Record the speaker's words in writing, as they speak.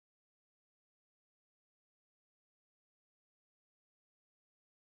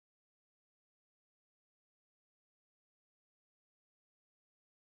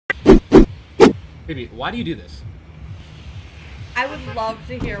Baby, why do you do this? I would love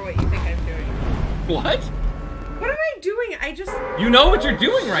to hear what you think I'm doing. What? What am I doing? I just... You know what you're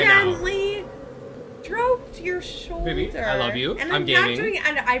doing right now. Gently stroked your shoulder. Baby, I love you. And I'm not gaming. doing...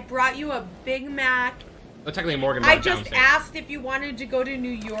 And I brought you a Big Mac. Well, technically Morgan I brought just downstairs. asked if you wanted to go to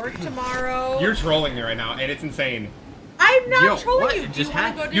New York tomorrow. You're trolling me right now, and it's insane. I'm not Yo, trolling what? you. Do you Just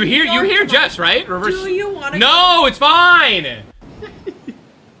want to go to You New hear York tomorrow? Jess, right? Reverse. Do you want to No, it's fine.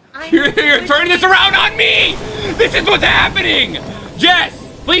 You're turning this around on me. This is what's happening. Jess,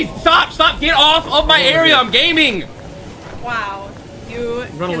 please stop. Get off of my area. I'm gaming. Wow. You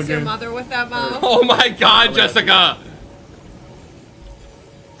kiss your mother with that mouth? Oh my God, Jessica.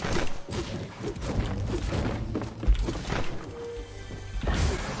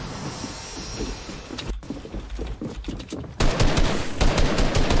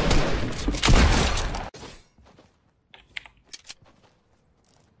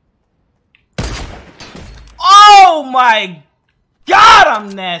 Oh my God, I'm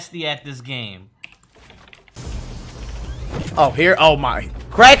nasty at this game. Oh, here. Oh my.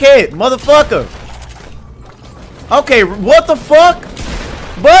 Crackhead, motherfucker. Okay, what the fuck?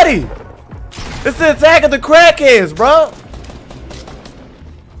 Buddy. This is the attack of the crackheads, bro.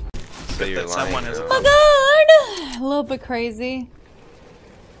 So you're lying. Oh my God. A little bit crazy.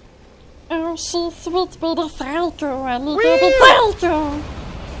 Oh, she's sweet, baby salto. I need baby salto.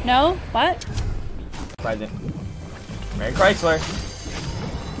 No? What? Present. Mary Chrysler.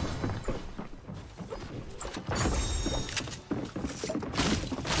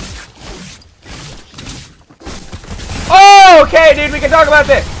 Oh, okay, dude, we can talk about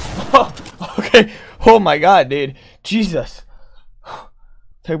this. Oh, okay. Oh my God, dude. Jesus.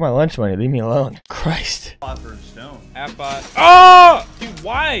 Take my lunch money. Leave me alone. Christ. Oh! Dude,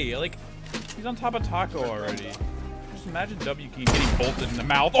 why? Like, he's on top of Taco already. Just imagine W key getting bolted in the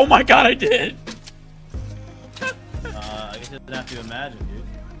mouth. Oh my God, I did! I guess it doesn't have to imagine, dude.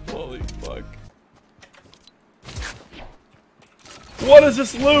 Holy fuck. What is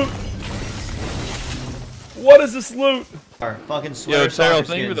this loot? What is this loot? Fucking swear. Yo, Terrell,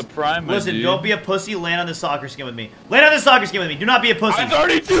 thank you for the prime, my Listen, dude. don't be a pussy. Land on the soccer skin with me. Land on the soccer skin with me. Do not be a pussy. It's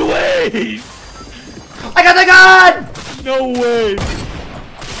already too late! I got the gun! No way!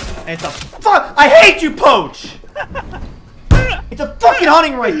 It's a fuck. I hate you, Poach. It's a fucking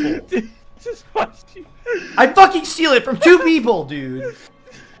hunting rifle. Just watch you. I fucking steal it from 2 people, dude.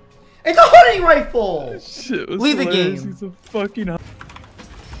 It's a hunting rifle. Shit was Leave the hilarious. game. He's a fucking.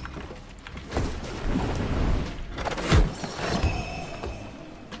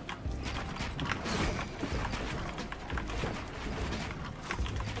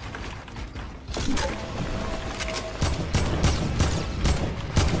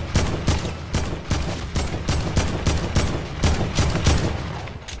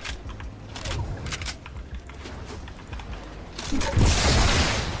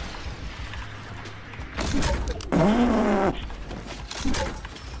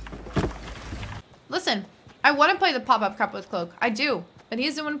 Listen, I want to play the pop-up cup with Cloak. I do. But he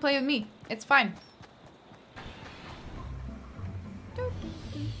doesn't want to play with me. It's fine.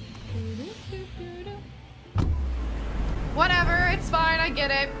 Whatever, it's fine. I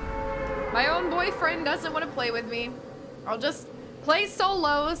get it. My own boyfriend doesn't want to play with me. I'll just play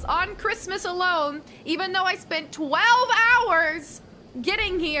solos on Christmas alone, even though I spent 12 hours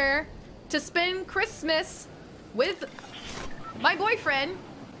getting here to spend Christmas with my boyfriend.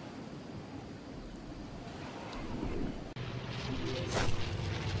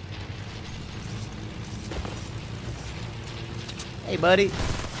 Hey, buddy.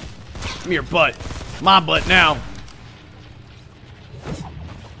 Give me your butt. My butt now.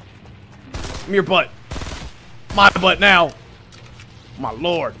 Give me your butt. My butt now. My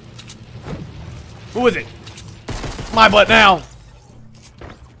lord. Who is it? My butt now.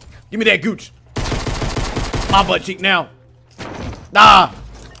 Give me that gooch. My butt cheek now. Ah.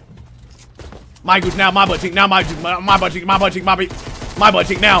 My gooch now. My butt cheek now. My butt cheek. My butt cheek. My butt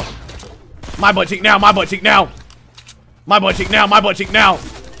cheek now. My butt cheek now. My butt cheek now. My butt cheek now. My butt cheek now.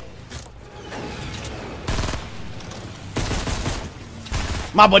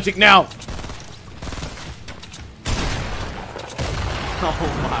 My butt cheek now. Oh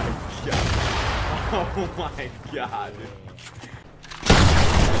my God. Oh my God.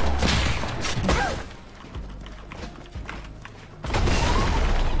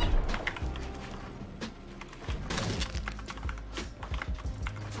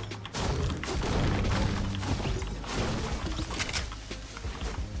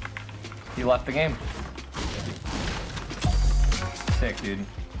 He left the game. Sick, dude.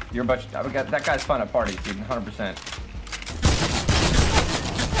 You're a bunch. That guy's fun at parties, dude. 100%.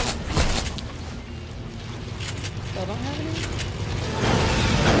 I don't have any.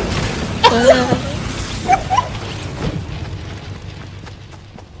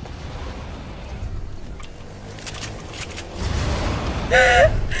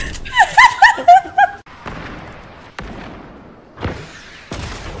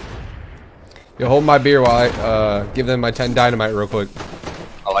 Yo, hold my beer while I give them my 10 dynamite real quick.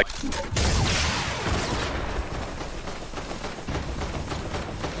 I like.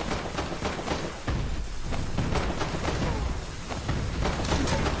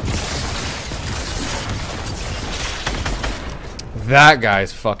 That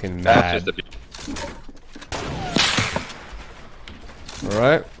guy's fucking mad.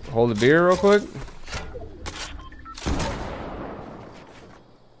 Alright, hold the beer real quick.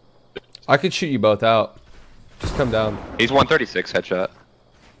 I could shoot you both out. Just come down. He's 136 headshot.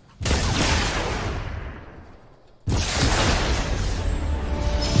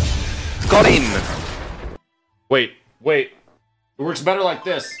 Got him! Wait. It works better like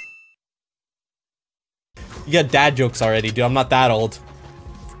this. You got dad jokes already, dude. I'm not that old.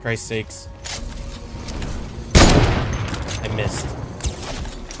 For Christ's sakes. I missed.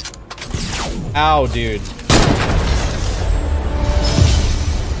 Ow, dude.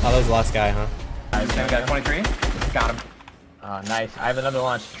 Oh, that was the last guy, huh? Alright, Sam got 23. Got him. Nice. I have another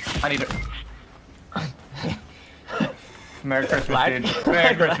launch. I need it. Merry Christmas, dude.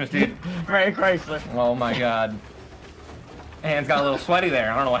 Merry Christmas, dude. Merry Chrysler. Oh my god. Hands got a little sweaty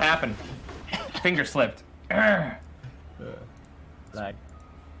there. I don't know what happened. Finger slipped. Lag.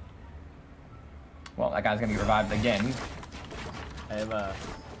 Well, that guy's gonna get revived again. I have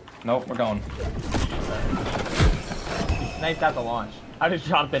Nope, we're going. Nice at the launch. I just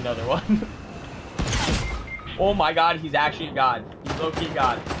dropped another one. Oh my god, he's actually God. He's low-key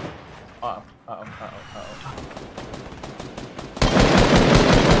God. Uh-oh.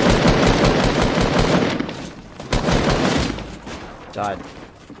 Died.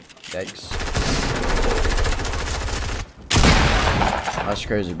 Yikes. That's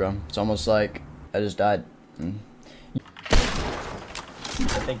crazy, bro. It's almost like I just died. I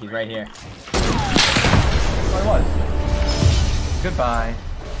think he's right here. What it was. Goodbye.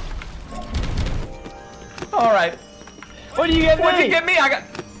 Alright. What do you get me? What'd you get me? I got...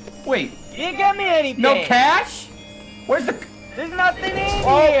 Wait. You didn't get me anything. No cash? Where's the... There's nothing in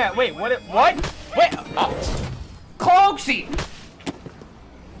here. Wait, what? What? Wait. Oh. Cloaksy!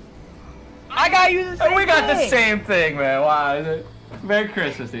 I got you the same We got the thing. same thing, man. Wow. Merry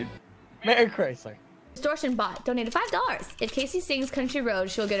Christmas, dude. Merry Chrysler. Extortion bot donated $5. If Casey sings Country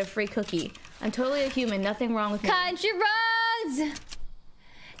Roads, she'll get a free cookie. I'm totally a human, nothing wrong with me. Country roads,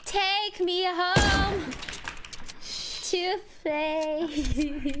 take me home to a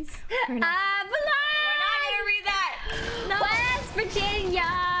place I belong. We're not gonna read that. No. West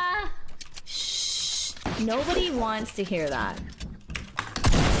Virginia. Shh. Nobody wants to hear that.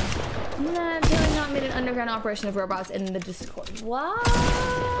 Nah, Taylor not made an underground operation of robots in the Discord. What?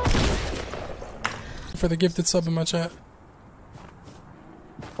 For the gifted sub in my chat.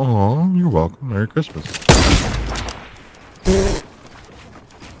 Oh, you're welcome. Merry Christmas.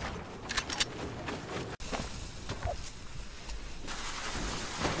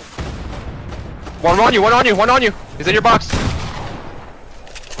 One on you. He's in your box.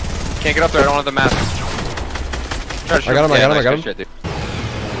 Can't get up there, I don't have the map. I got him.